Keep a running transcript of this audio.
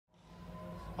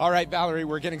All right, Valerie,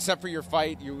 we're getting set for your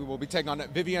fight. You will be taking on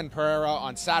Vivian Pereira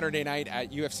on Saturday night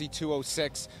at UFC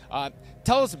 206.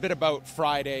 Tell us a bit about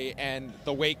Friday and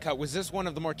the weight cut. Was this one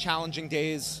of the more challenging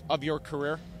days of your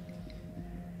career?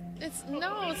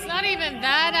 No, it's not even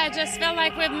that. I just felt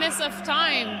like we've missed of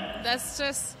time. That's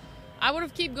just, I would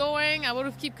have kept going. I would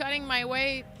have kept cutting my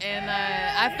weight. And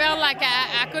I felt like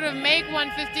I could have made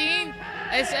 115.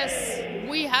 It's just,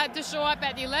 we had to show up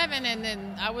at 11, and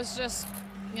then I was just,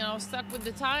 stuck with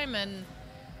the time. And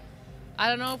I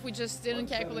don't know if we just didn't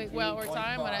calculate well our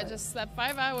time, but I just slept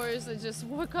 5 hours. I just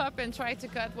woke up and tried to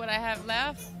cut what I have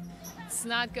left. It's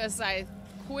not because I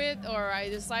quit or I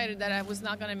decided that I was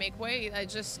not going to make weight. I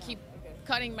just keep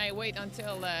cutting my weight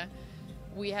until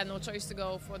we had no choice to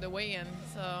go for the weigh-in.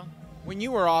 So when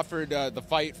you were offered the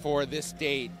fight for this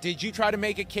date, did you try to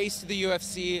make a case to the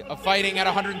UFC of fighting at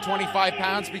 125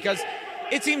 pounds? Because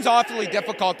it seems awfully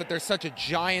difficult that there's such a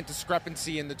giant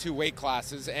discrepancy in the two weight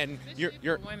classes, and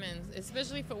you're for women's,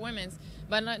 especially for women's.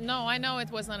 But no, I know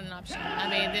it was not an option. I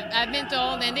mean, I've been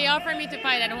told, and they offered me to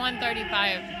fight at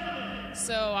 135.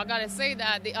 So I gotta say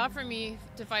that they offer me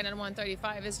to fight at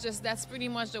 135. It's just that's pretty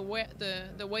much the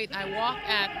weight I walk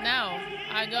at now.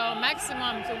 I go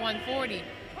maximum to 140.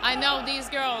 I know these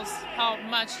girls how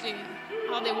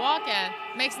they walk at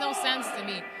makes no sense to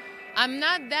me. I'm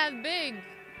not that big.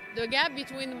 The gap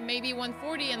between maybe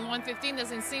 140 and 115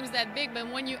 doesn't seem that big,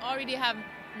 but when you already have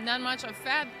not much of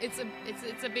fat, it's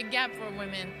a big gap for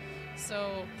women.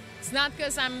 So it's not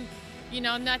because I'm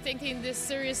not taking this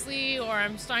seriously or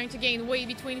I'm starting to gain weight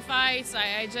between fights.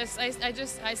 I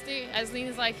stay as lean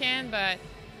as I can, but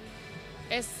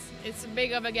it's a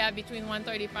big of a gap between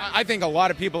 135. I think a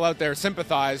lot of people out there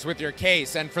sympathize with your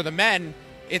case, and for the men,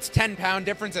 it's 10-pound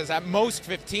differences, at most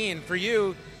 15. For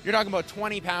you, you're talking about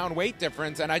 20-pound weight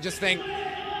difference, and I just think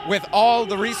with all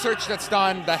the research that's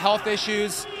done, the health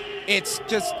issues, it's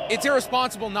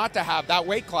irresponsible not to have that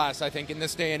weight class, I think, in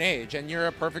this day and age, and you're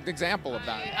a perfect example of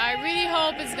that. I really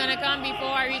hope it's going to come before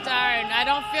I retire. I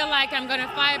don't feel like I'm going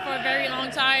to fight for a very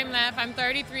long time left. I'm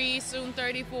 33, soon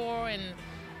 34, and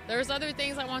there's other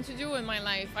things I want to do in my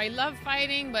life. I love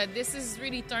fighting, but this is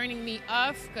really turning me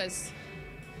off because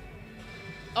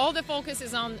all the focus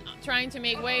is on trying to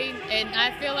make weight, and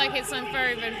I feel like it's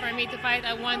unfair even for me to fight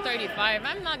at 135.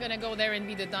 I'm not going to go there and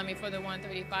be the dummy for the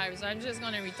 135, so I'm just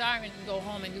going to retire and go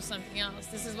home and do something else.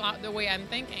 This is the way I'm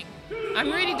thinking.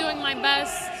 I'm really doing my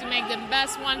best to make the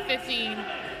best 115.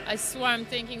 I swear I'm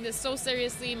taking this so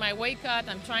seriously. My weight cut,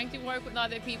 I'm trying to work with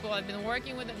other people. I've been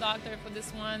working with a doctor for this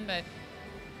one, but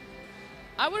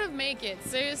I would have made it.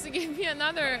 Seriously, give me an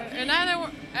hour and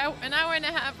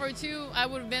a half or two, I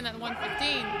would have been at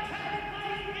 115.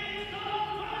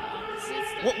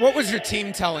 What was your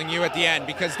team telling you at the end?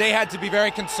 Because they had to be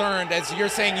very concerned, as you're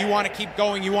saying you want to keep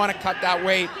going, you want to cut that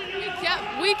weight.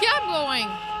 We kept going.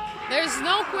 There's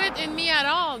no quit in me at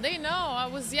all. They know. I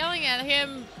was yelling at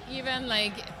him, even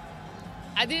like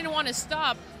I didn't want to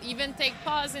stop, even take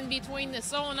pause in between the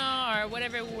sauna or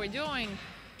whatever we were doing,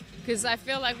 because I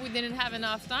feel like we didn't have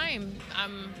enough time.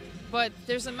 But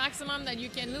there's a maximum that you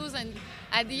can lose, and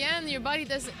at the end, your body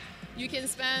doesn't. You can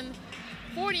spend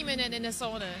 40 minutes in the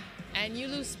sauna, and you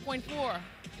lose 0.4.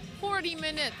 40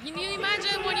 minutes. Can you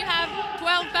imagine when you have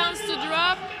 12 pounds to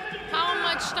drop? How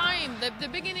much time? The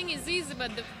beginning is easy,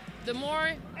 but the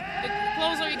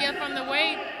closer you get from the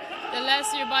weight, the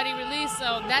less your body releases.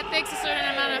 So that takes a certain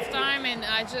amount of time, and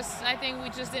I think we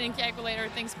just didn't calculate our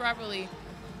things properly.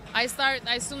 I start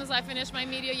as soon as I finished my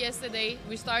media yesterday.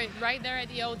 We started right there at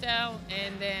the hotel,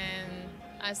 and then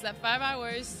I slept 5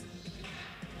 hours,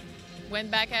 went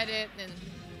back at it, and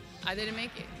I didn't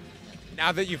make it.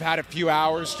 Now that you've had a few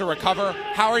hours to recover,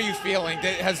 how are you feeling?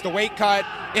 Has the weight cut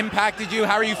impacted you?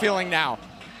 How are you feeling now?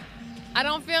 I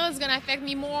don't feel it's going to affect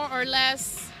me more or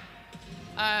less.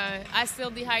 I still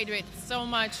dehydrate so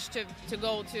much to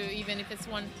go to, even if it's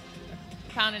 1.5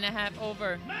 pounds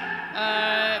over.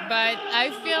 But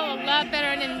I feel a lot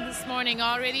better than this morning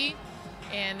already.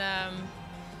 And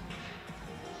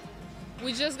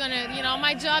we're just going to,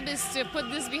 my job is to put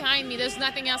this behind me. There's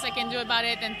nothing else I can do about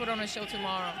it and put on a show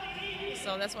tomorrow.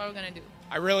 So that's what we're going to do.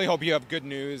 I really hope you have good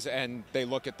news and they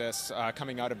look at this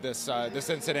coming out of this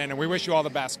incident. And we wish you all the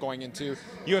best going into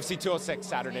UFC 206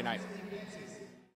 Saturday night.